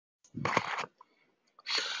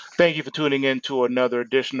Thank you for tuning in to another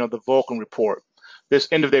edition of the Vulcan Report. This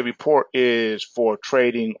end of day report is for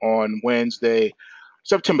trading on Wednesday,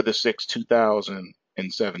 September the 6th,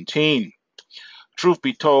 2017. Truth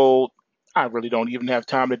be told, I really don't even have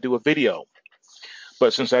time to do a video.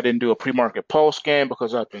 But since I didn't do a pre-market pulse scan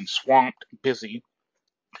because I've been swamped, busy,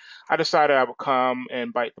 I decided I would come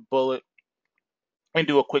and bite the bullet and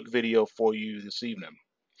do a quick video for you this evening.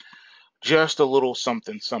 Just a little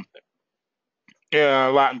something, something. Yeah,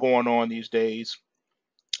 a lot going on these days.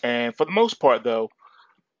 And for the most part, though,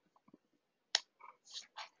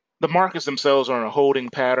 the markets themselves are in a holding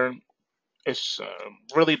pattern. It's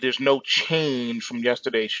really there's no change from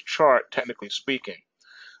yesterday's chart, technically speaking,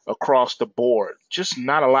 across the board. Just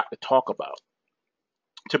not a lot to talk about,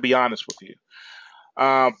 to be honest with you.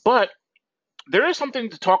 But there is something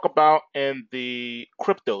to talk about in the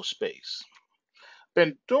crypto space.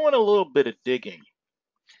 Been doing a little bit of digging,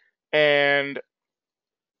 and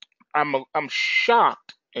I'm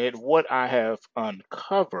shocked at what I have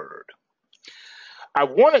uncovered. I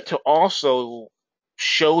wanted to also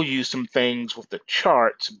show you some things with the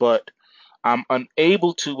charts, but I'm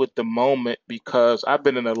unable to at the moment because I've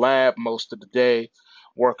been in the lab most of the day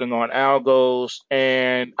working on algos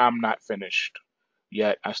and I'm not finished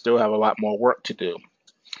yet. I still have a lot more work to do.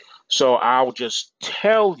 So I'll just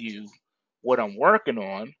tell you what I'm working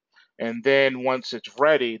on, and then once it's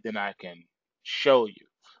ready, then I can show you.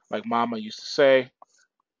 Like Mama used to say,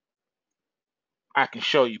 I can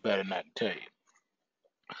show you better than I can tell you.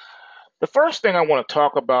 The first thing I want to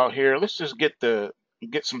talk about here, let's just get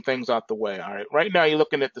some things out the way. All right. Right now you're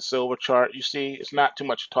looking at the silver chart. You see it's not too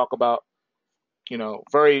much to talk about.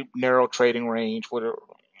 Very narrow trading range where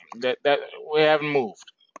that we haven't moved.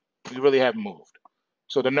 We really haven't moved.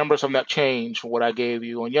 So the numbers have not changed from what I gave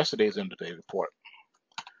you on yesterday's end of day report.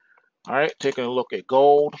 All right, taking a look at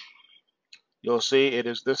gold, you'll see it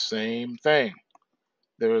is the same thing.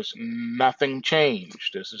 There's nothing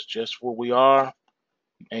changed. This is just where we are.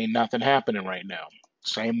 Ain't nothing happening right now.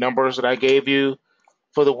 Same numbers that I gave you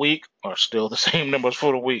for the week are still the same numbers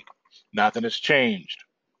for the week. Nothing has changed.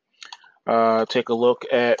 Take a look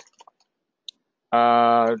at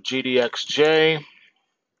GDXJ.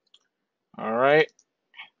 All right.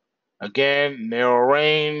 Again, narrow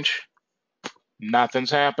range.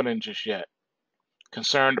 Nothing's happening just yet.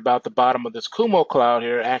 Concerned about the bottom of this Kumo cloud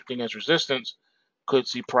here acting as resistance. Could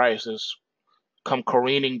see prices come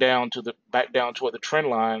careening back down toward the trend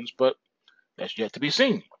lines, but that's yet to be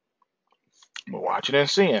seen. We're watching and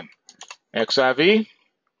seeing. XIV,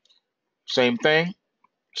 same thing.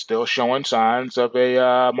 Still showing signs of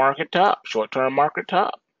a market top, short-term market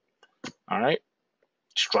top. All right.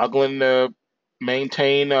 Struggling to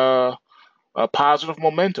maintain a positive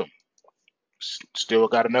momentum. Still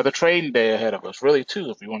got another trading day ahead of us, really,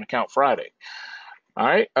 too, if you want to count Friday. All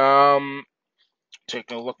right.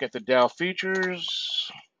 Taking a look at the Dow futures,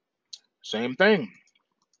 same thing.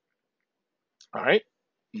 All right.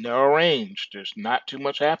 Narrow range. There's not too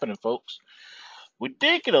much happening, folks. We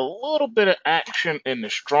did get a little bit of action in the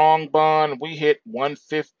strong bond. We hit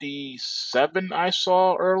 157, I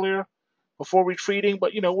saw earlier before retreating,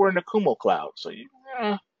 but we're in the Kumo cloud, so you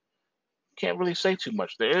can't really say too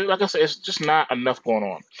much there. Like I said, it's just not enough going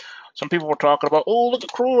on. Some people were talking about, oh, look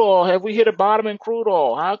at crude oil. Have we hit a bottom in crude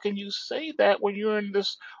oil? How can you say that when you're in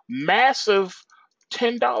this massive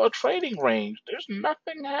 $10 trading range? There's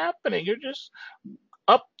nothing happening. You're just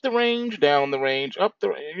up the range, down the range,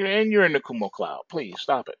 and you're in the Kumo cloud. Please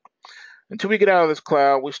stop it. Until we get out of this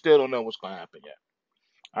cloud, we still don't know what's going to happen yet.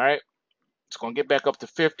 All right? It's going to get back up to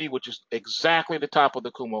 50, which is exactly the top of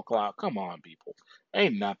the Kumo cloud. Come on, people.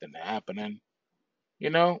 Ain't nothing happening.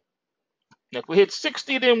 If we hit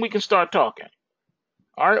 60, then we can start talking.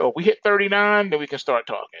 All right? Or if we hit 39, then we can start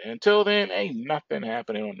talking. Until then, ain't nothing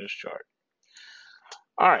happening on this chart.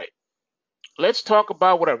 All right. Let's talk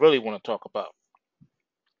about what I really want to talk about.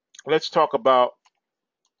 Let's talk about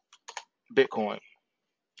Bitcoin.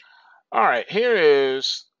 All right, we're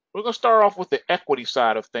going to start off with the equity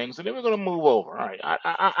side of things, and then we're going to move over. All right,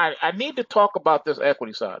 I need to talk about this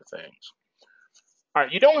equity side of things. All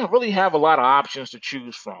right, you don't really have a lot of options to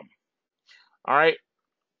choose from. All right,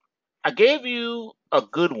 I gave you a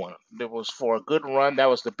good one that was for a good run.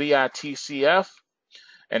 That was the BITCF,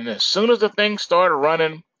 and as soon as the thing started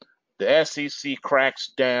running, the SEC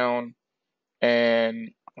cracks down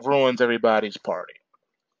and ruins everybody's party.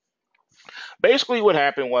 Basically, what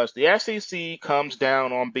happened was the SEC comes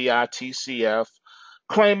down on BITCF,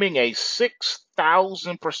 claiming a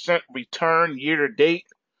 6,000% return year to date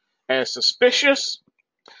as suspicious,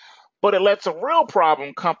 but it lets a real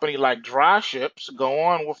problem company like Dryships go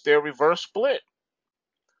on with their reverse split.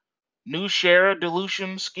 New share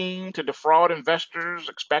dilution scheme to defraud investors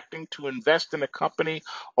expecting to invest in a company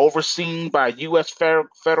overseen by U.S.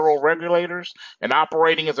 federal regulators and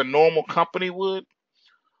operating as a normal company would.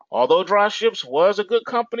 Although Dropships was a good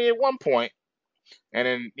company at one point, and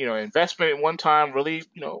in investment at one time really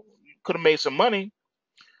could have made some money.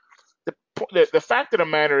 The fact of the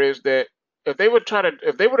matter is that if they were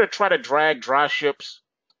to try to drag Dropships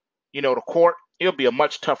to court, it'll be a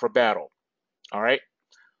much tougher battle. All right.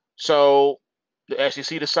 So the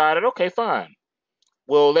SEC decided, okay, fine.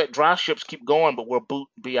 We'll let Dropships keep going, but we'll boot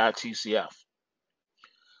BITCF.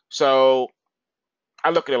 So I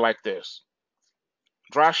look at it like this.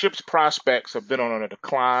 Dropships prospects have been on a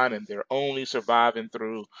decline and they're only surviving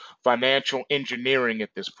through financial engineering at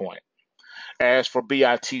this point. As for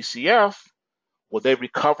BITCF, will they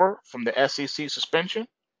recover from the SEC suspension?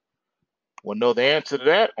 We'll know the answer to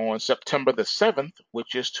that on September the 7th,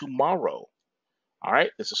 which is tomorrow. All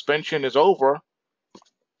right, the suspension is over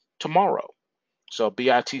tomorrow. So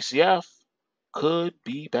BITCF could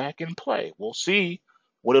be back in play. We'll see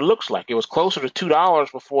what it looks like. It was closer to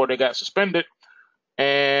 $2 before they got suspended.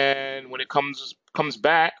 And when it comes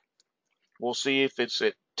back, we'll see if it's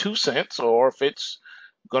at 2 cents or if it's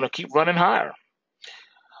going to keep running higher.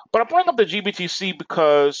 But I bring up the GBTC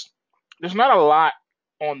because there's not a lot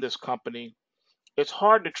on this company. It's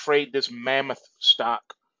hard to trade this mammoth stock.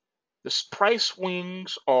 The price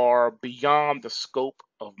swings are beyond the scope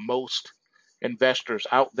of most investors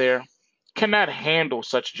out there. Cannot handle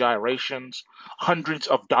such gyrations, hundreds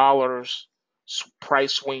of dollars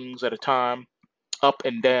price swings at a time, up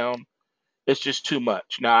and down. It's just too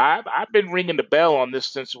much. Now I've been ringing the bell on this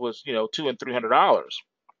since it was $200 and $300,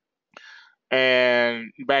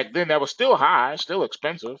 and back then that was still high, still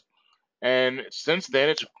expensive, and since then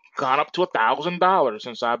it's gone up to $1,000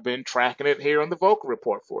 since I've been tracking it here on the Vocal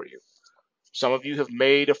Report for you. Some of you have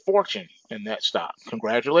made a fortune in that stock.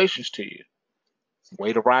 Congratulations to you.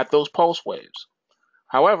 Way to ride those pulse waves.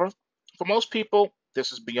 However, for most people,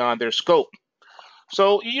 this is beyond their scope.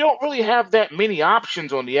 So you don't really have that many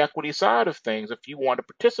options on the equity side of things if you want to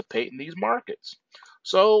participate in these markets.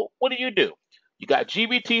 So what do? You got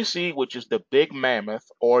GBTC, which is the big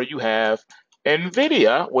mammoth, or you have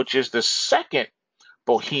NVIDIA, which is the second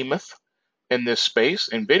behemoth in this space.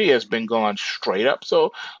 NVIDIA has been going straight up,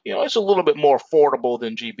 so it's a little bit more affordable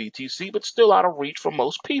than GBTC, but still out of reach for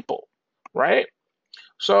most people, right?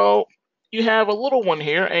 So you have a little one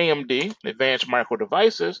here, AMD, Advanced Micro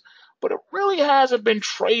Devices, but it really hasn't been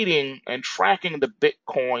trading and tracking the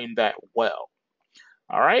Bitcoin that well.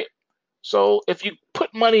 All right. So if you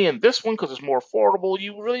put money in this one because it's more affordable,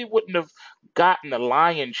 you really wouldn't have gotten the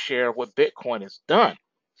lion's share of what Bitcoin has done.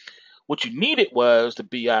 What you needed was the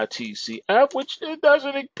BITCF, which it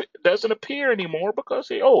doesn't appear anymore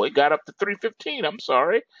because it got up to 315. I'm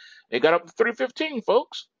sorry, it got up to 315,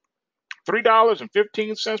 folks.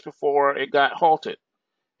 $3.15 before it got halted.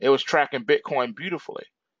 It was tracking Bitcoin beautifully.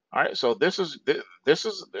 All right, so this is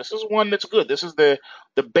one that's good. This is the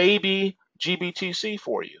baby GBTC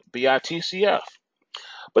for you, BITCF.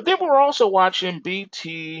 But then we're also watching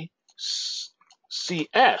BTCS.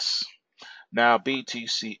 Now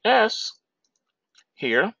BTCS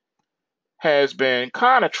here has been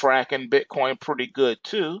kind of tracking Bitcoin pretty good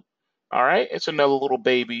too. All right, it's another little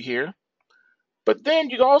baby here. But then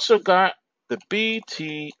you also got the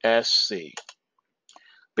BTSC.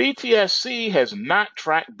 BTSC has not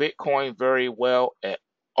tracked Bitcoin very well at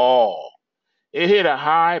all. It hit a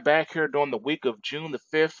high back here during the week of June the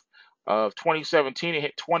 5th of 2017. It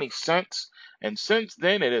hit 20 cents, and since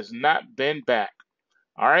then it has not been back.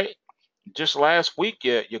 All right, just last week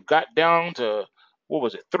you got down to,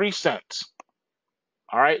 3 cents.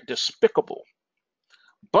 All right, despicable.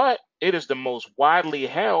 But it is the most widely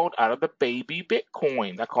held out of the baby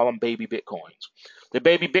Bitcoin. I call them baby Bitcoins. The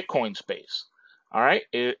baby Bitcoin space. All right,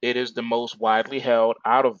 it is the most widely held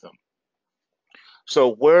out of them.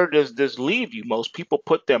 So where does this leave you? Most people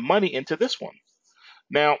put their money into this one.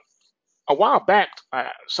 Now, a while back,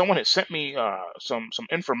 someone had sent me some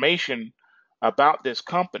information about this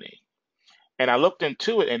company, and I looked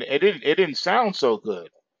into it, and it didn't sound so good.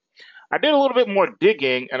 I did a little bit more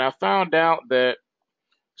digging, and I found out that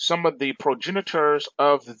some of the progenitors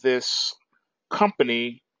of this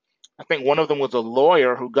company, I think one of them was a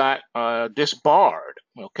lawyer who got disbarred.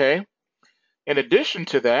 Okay. In addition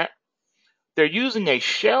to that, they're using a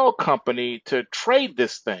shell company to trade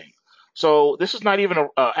this thing. So this is not even an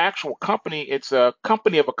actual company. It's a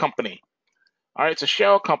company of a company. All right. It's a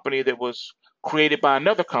shell company that was created by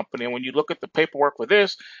another company. And when you look at the paperwork for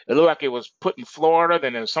this, it looked like it was put in Florida.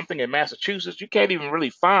 Then there's something in Massachusetts. You can't even really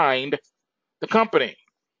find the company.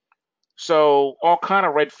 So all kind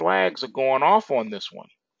of red flags are going off on this one.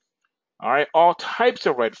 All right, all types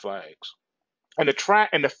of red flags. And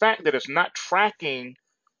the fact that it's not tracking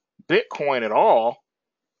Bitcoin at all,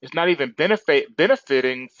 it's not even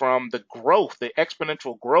benefiting from the growth, the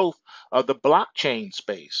exponential growth of the blockchain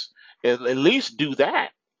space. At least do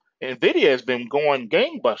that. Nvidia has been going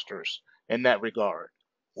gangbusters in that regard.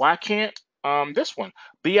 Why can't this one?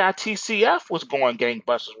 BITCF was going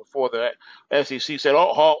gangbusters before the SEC said,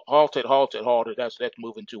 "Oh, halt it, halt it, halt it. That's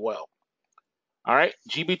moving too well." All right,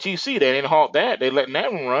 GBTC, they didn't halt that. They letting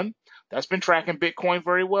that one run. That's been tracking Bitcoin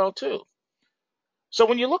very well too. So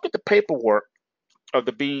when you look at the paperwork of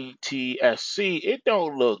the BTSC, it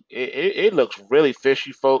don't look it looks really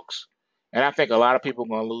fishy, folks. And I think a lot of people are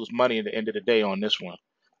going to lose money at the end of the day on this one.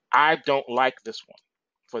 I don't like this one,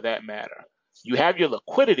 for that matter. You have your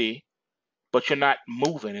liquidity, but you're not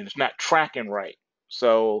moving and it's not tracking right.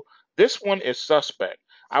 So this one is suspect.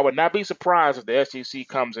 I would not be surprised if the SEC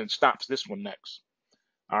comes and stops this one next.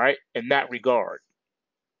 All right, in that regard.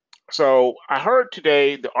 So I heard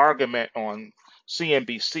today the argument on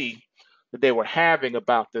CNBC that they were having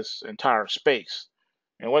about this entire space.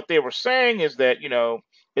 And what they were saying is that,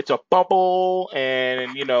 it's a bubble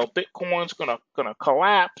and, Bitcoin's gonna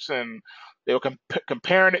collapse, and they were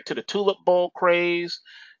comparing it to the tulip bowl craze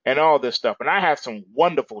and all this stuff. And I have some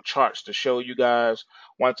wonderful charts to show you guys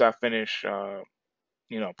once I finish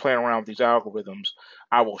playing around with these algorithms.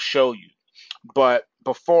 I will show you. But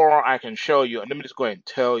before I can show you, let me just go ahead and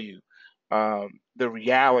tell you the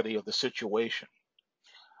reality of the situation.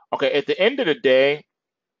 Okay, at the end of the day,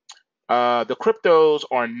 the cryptos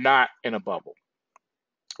are not in a bubble.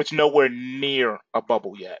 It's nowhere near a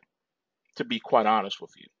bubble yet, to be quite honest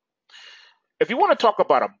with you. If you want to talk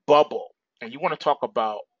about a bubble and you want to talk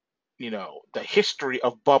about, the history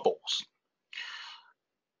of bubbles,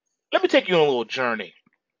 let me take you on a little journey.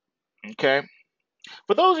 Okay.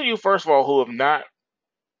 For those of you, first of all, who have not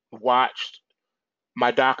watched my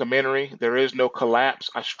documentary, There Is No Collapse,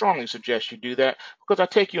 I strongly suggest you do that because I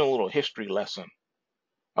take you on a little history lesson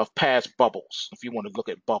of past bubbles if you want to look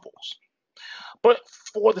at bubbles. But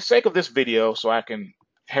for the sake of this video, so I can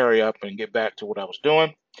hurry up and get back to what I was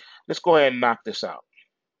doing, let's go ahead and knock this out.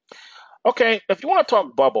 Okay, if you want to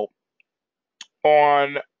talk bubble,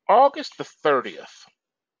 on August the 30th,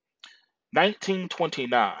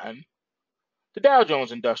 1929, the Dow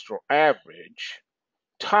Jones Industrial Average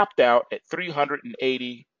topped out at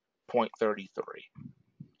 380.33.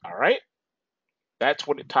 All right? That's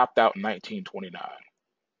what it topped out in 1929.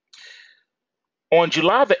 On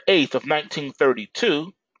July the 8th of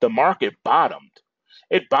 1932, the market bottomed.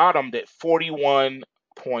 It bottomed at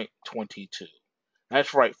 41.22.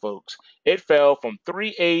 That's right, folks. It fell from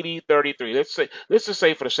 380.33. Let's just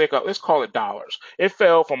say for the sake of, let's call it dollars. It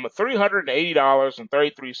fell from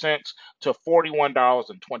 $380.33 to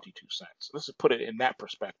 $41.22. Let's just put it in that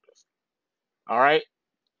perspective. All right?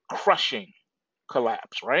 Crushing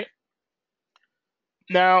collapse, right?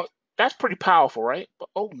 Now, that's pretty powerful, right? But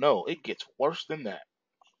oh no, it gets worse than that.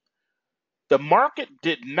 The market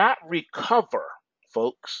did not recover,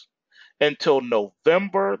 folks, until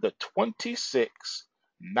November the 26th,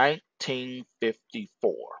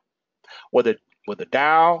 1954, where the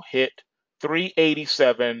Dow hit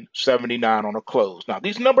 387.79 on a close. Now,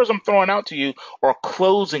 these numbers I'm throwing out to you are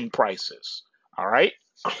closing prices, all right?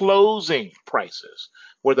 Closing prices,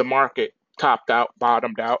 where the market topped out,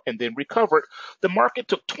 bottomed out, and then recovered. The market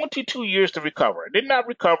took 22 years to recover. It did not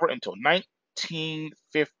recover until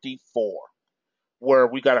 1954, where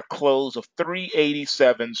we got a close of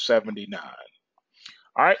 387.79.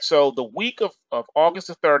 All right, so the week of August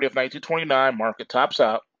the 30th, 1929, market tops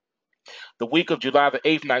out. The week of July the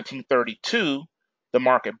 8th, 1932, the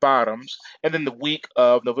market bottoms. And then the week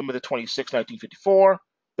of November the 26th, 1954,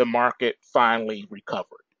 the market finally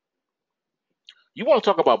recovered. You want to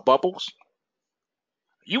talk about bubbles?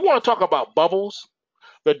 You want to talk about bubbles?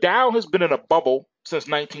 The Dow has been in a bubble since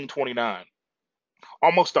 1929.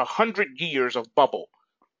 Almost 100 years of bubble,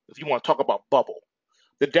 if you want to talk about bubble.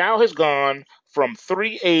 The Dow has gone from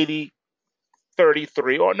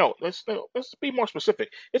 380.33, or no, let's be more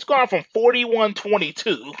specific. It's gone from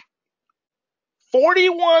 4122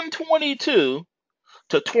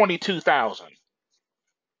 to 22,000.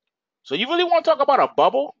 So you really want to talk about a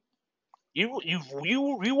bubble? You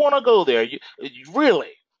want to go there? You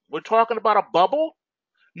really? We're talking about a bubble?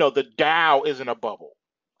 No, the Dow isn't a bubble.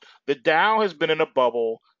 The Dow has been in a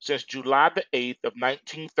bubble since July the 8th of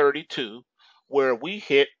 1932, where we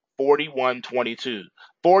hit 41.22,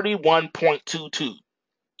 41.22.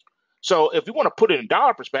 So if you want to put it in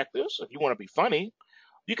dollar perspectives, if you want to be funny,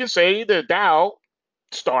 you can say the Dow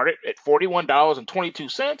started at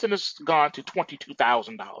 $41.22 and it's gone to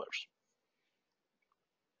 $22,000.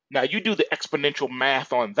 Now you do the exponential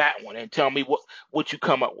math on that one and tell me what you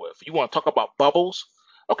come up with. You want to talk about bubbles?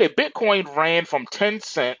 Okay, Bitcoin ran from 10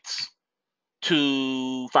 cents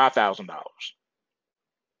to $5,000.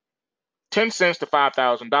 10 cents to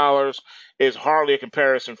 $5,000 is hardly a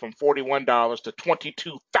comparison from $41 to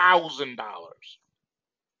 $22,000.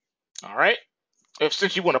 All right?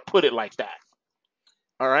 Since you want to put it like that.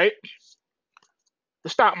 All right? The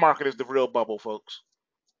stock market is the real bubble, folks.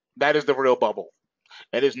 That is the real bubble.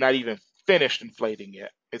 It is not even finished inflating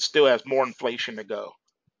yet. It still has more inflation to go.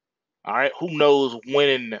 All right? Who knows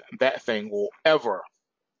when that thing will ever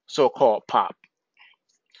so-called pop?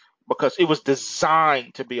 Because it was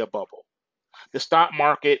designed to be a bubble. The stock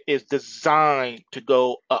market is designed to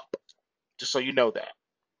go up, just so you know that.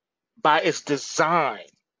 By its design,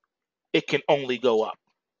 it can only go up.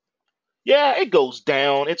 Yeah, it goes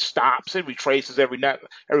down, it stops, it retraces every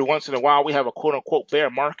once in a while. We have a quote-unquote bear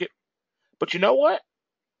market. But you know what?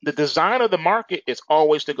 The design of the market is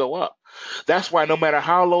always to go up. That's why no matter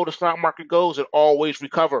how low the stock market goes, it always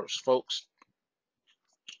recovers, folks.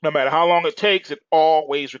 No matter how long it takes, it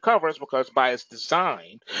always recovers because by its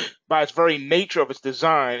design, by its very nature of its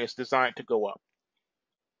design, it's designed to go up.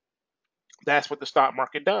 That's what the stock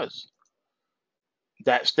market does.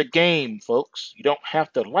 That's the game, folks. You don't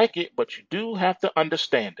have to like it, but you do have to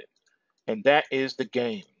understand it. And that is the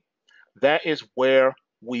game. That is where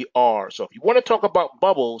we are. So if you want to talk about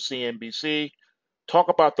bubbles, CNBC, talk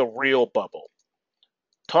about the real bubble.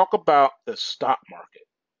 Talk about the stock market,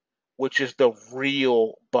 which is the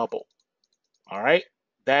real bubble. All right?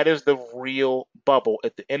 That is the real bubble.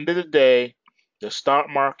 At the end of the day, the stock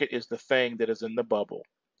market is the thing that is in the bubble.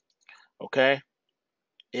 Okay?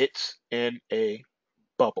 It's in a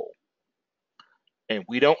bubble. And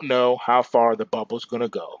we don't know how far the bubble is going to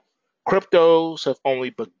go. Cryptos have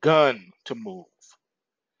only begun to move.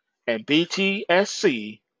 And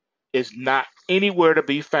BTSC is not anywhere to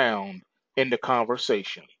be found in the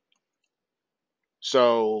conversation.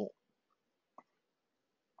 So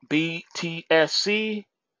BTSC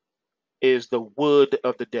is the wood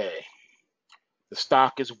of the day. The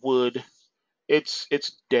stock is wood. It's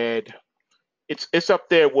dead. It's up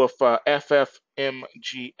there with FFMGF.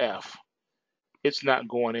 It's not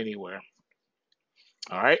going anywhere.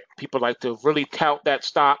 All right. People like to really tout that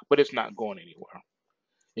stock, but it's not going anywhere.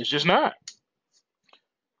 It's just not.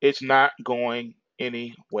 It's not going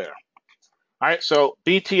anywhere. All right. So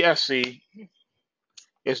BTSC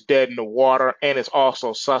is dead in the water and it's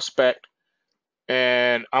also suspect.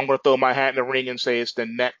 And I'm going to throw my hat in the ring and say it's the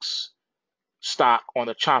next stock on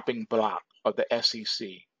the chopping block of the SEC.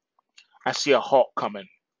 I see a halt coming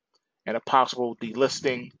and a possible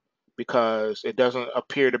delisting because it doesn't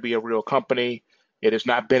appear to be a real company. It is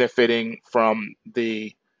not benefiting from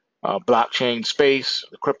the blockchain space,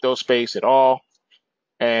 the crypto space at all.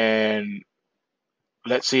 And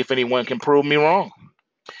let's see if anyone can prove me wrong.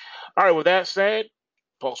 All right, with that said,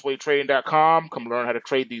 pulsewavetrading.com. Come learn how to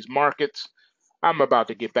trade these markets. I'm about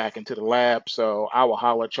to get back into the lab, so I will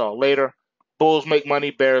holler at y'all later. Bulls make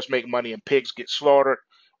money, bears make money, and pigs get slaughtered.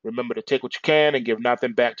 Remember to take what you can and give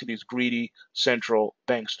nothing back to these greedy central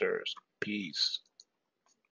banksters. Peace.